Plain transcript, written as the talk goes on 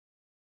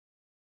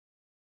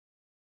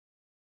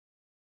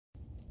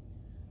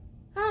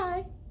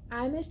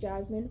I'm Miss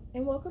Jasmine,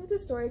 and welcome to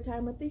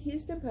Storytime with the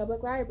Houston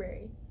Public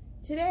Library.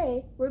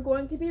 Today, we're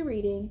going to be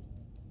reading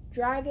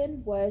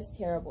Dragon Was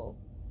Terrible,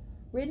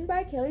 written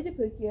by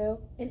DiPucchio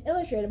and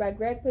illustrated by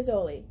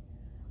Pizzoli.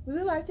 We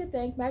would like to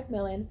thank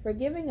Macmillan for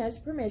giving us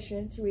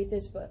permission to read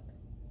this book.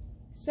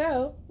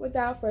 So,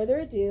 without further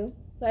ado,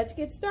 let's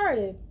get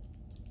started.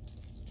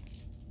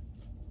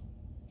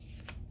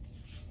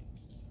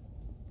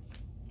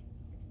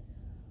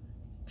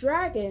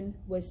 Dragon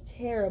was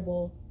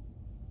terrible.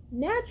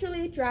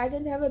 Naturally,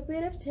 dragons have a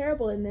bit of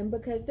terrible in them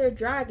because they're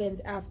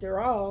dragons after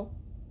all.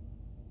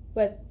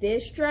 But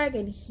this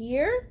dragon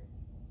here?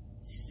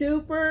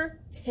 Super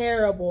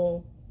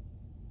terrible.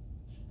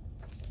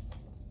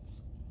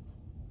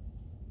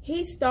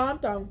 He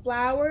stomped on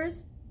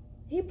flowers,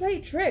 he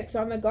played tricks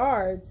on the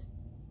guards,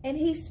 and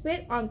he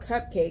spit on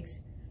cupcakes.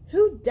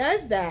 Who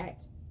does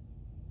that?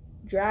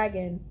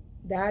 Dragon,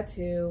 that's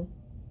who.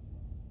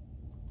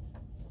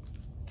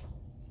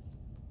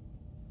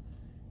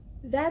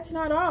 That's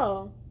not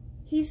all.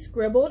 He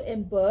scribbled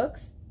in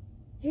books,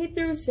 he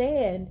threw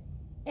sand,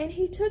 and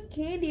he took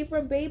candy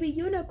from baby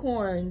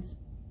unicorns.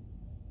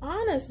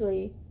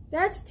 Honestly,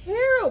 that's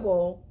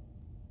terrible.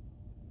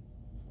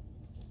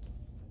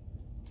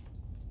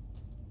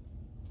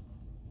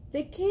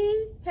 The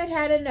king had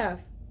had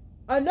enough.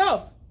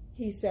 Enough,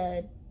 he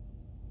said,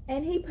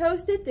 and he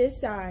posted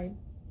this sign.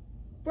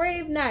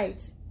 Brave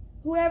knights,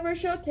 whoever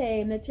shall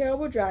tame the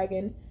terrible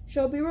dragon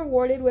shall be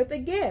rewarded with a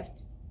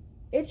gift.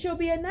 It shall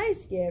be a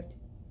nice gift.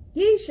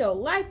 Ye shall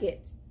like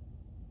it.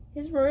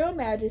 His Royal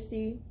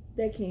Majesty,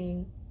 the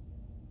King.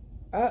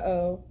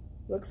 Uh-oh,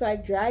 looks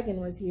like Dragon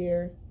was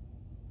here.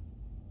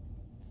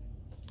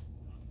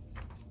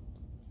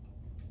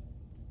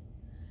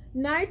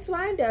 Knights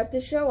lined up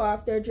to show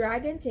off their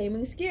dragon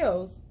taming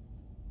skills.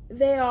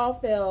 They all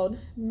failed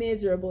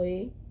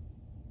miserably,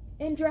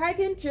 and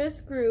Dragon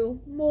just grew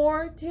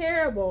more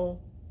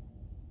terrible.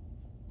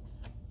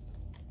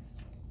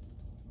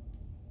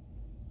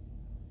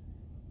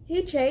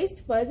 He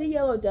chased fuzzy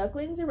yellow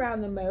ducklings around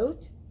the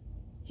moat.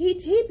 He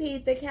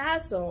teepeed the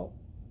castle.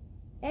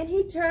 And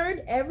he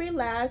turned every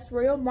last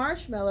royal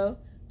marshmallow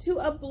to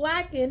a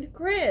blackened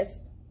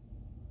crisp.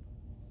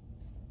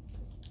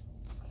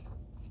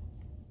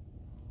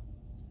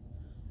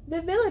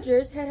 The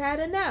villagers had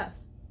had enough.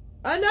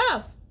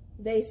 Enough,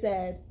 they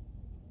said.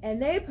 And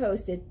they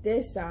posted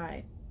this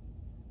sign.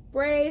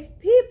 Brave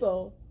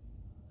people,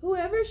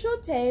 whoever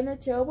shall tame the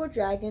terrible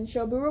dragon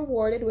shall be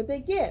rewarded with a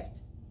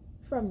gift.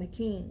 From the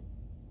king.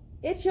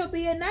 It shall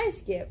be a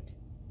nice gift,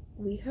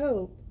 we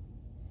hope.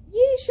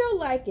 Ye shall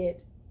like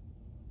it,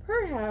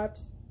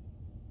 perhaps.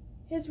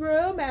 His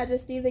Royal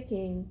Majesty the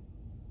King.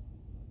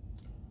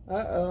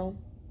 Uh-oh,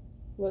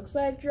 looks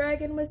like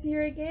Dragon was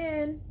here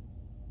again.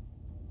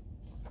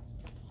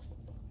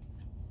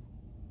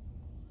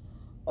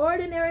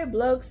 Ordinary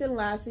blokes and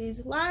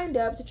lassies lined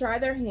up to try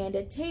their hand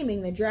at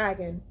taming the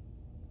dragon.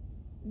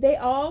 They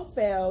all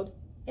failed,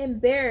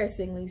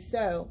 embarrassingly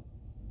so.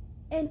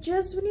 And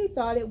just when you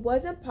thought it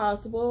wasn't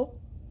possible,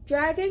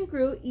 Dragon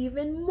grew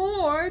even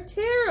more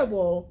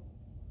terrible.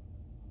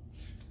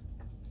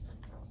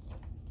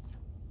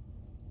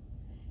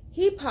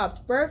 He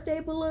popped birthday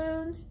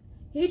balloons,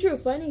 he drew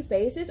funny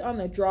faces on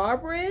the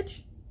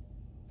drawbridge,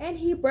 and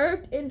he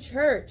burped in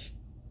church,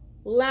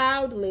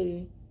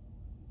 loudly.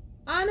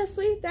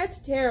 Honestly, that's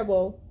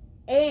terrible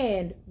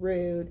and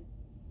rude.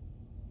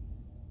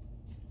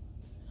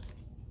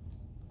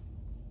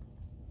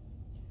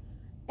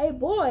 A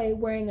boy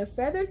wearing a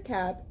feathered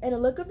cap and a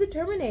look of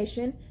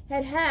determination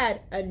had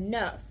had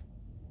enough.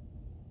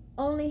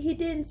 Only he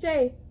didn't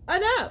say,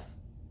 enough,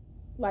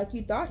 like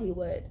you thought he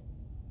would.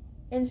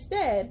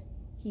 Instead,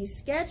 he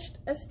sketched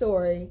a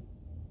story.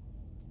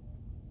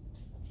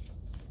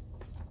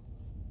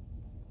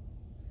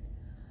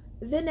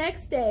 The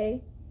next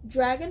day,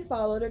 Dragon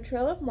followed a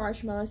trail of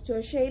marshmallows to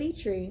a shady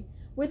tree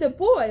where the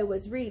boy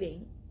was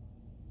reading.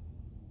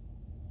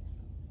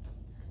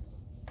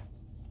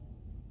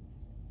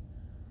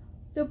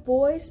 The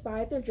boy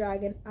spied the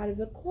dragon out of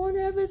the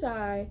corner of his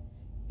eye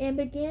and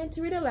began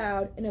to read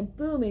aloud in a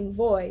booming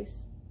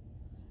voice.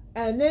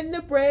 And then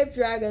the brave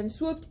dragon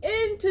swooped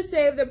in to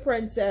save the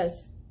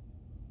princess,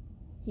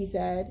 he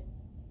said.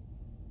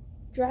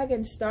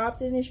 Dragon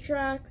stopped in his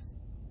tracks.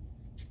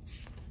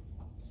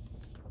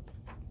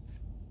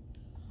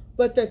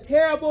 But the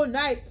terrible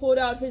knight pulled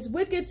out his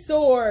wicked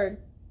sword.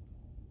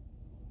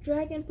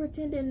 Dragon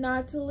pretended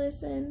not to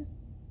listen.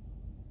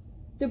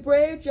 The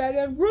brave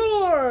dragon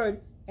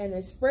roared, and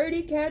this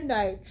fraidy-cat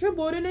knight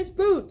trembled in his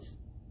boots.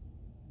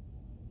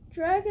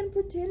 Dragon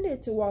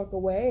pretended to walk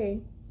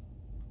away.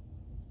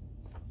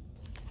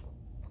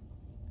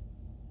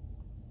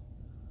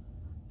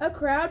 A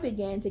crowd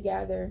began to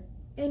gather,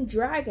 and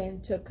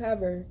Dragon took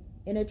cover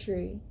in a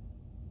tree.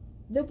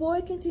 The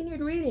boy continued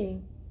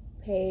reading,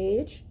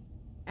 page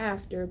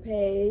after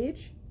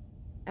page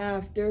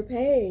after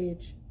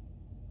page,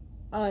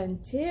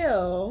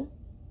 until...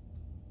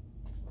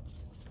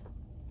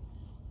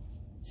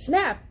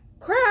 Snap!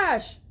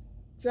 Crash!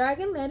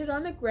 Dragon landed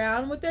on the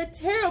ground with a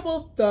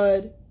terrible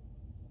thud.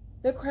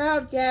 The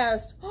crowd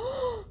gasped.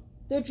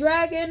 The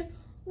dragon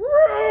roared.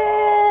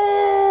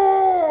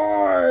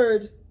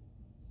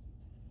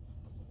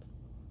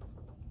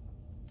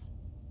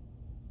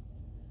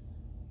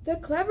 The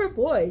clever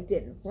boy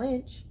didn't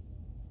flinch.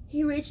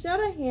 He reached out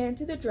a hand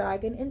to the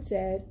dragon and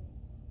said,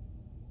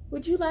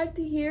 "Would you like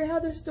to hear how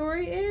the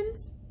story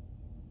ends?"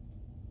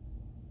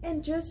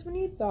 And just when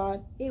he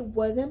thought it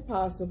wasn't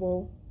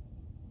possible,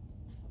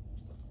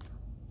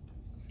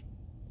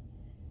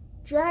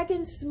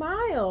 Dragon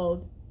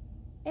smiled,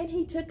 and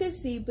he took a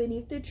seat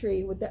beneath the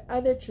tree with the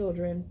other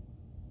children.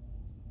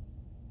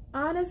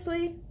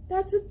 Honestly,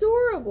 that's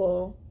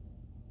adorable.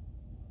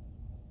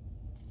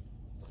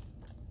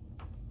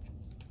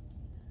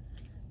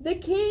 The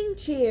king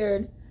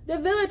cheered. The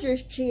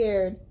villagers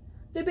cheered.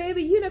 The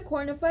baby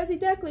unicorn and fuzzy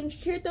ducklings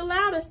cheered the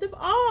loudest of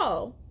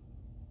all.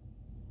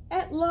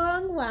 At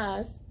long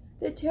last,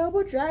 the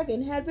terrible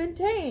dragon had been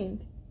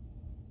tamed.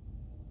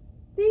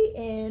 The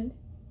end.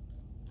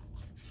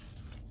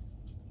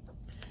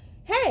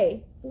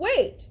 Hey,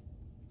 wait!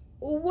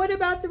 What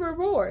about the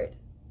reward?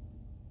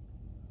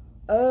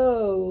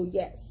 Oh,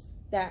 yes,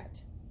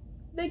 that.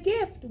 The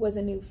gift was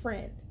a new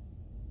friend.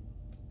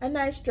 A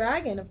nice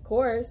dragon, of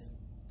course.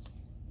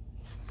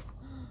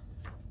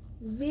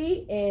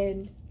 The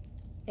end.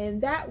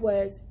 And that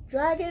was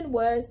Dragon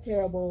Was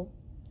Terrible.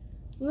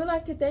 We would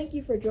like to thank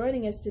you for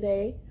joining us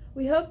today.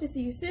 We hope to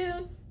see you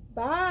soon.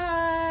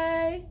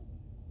 Bye!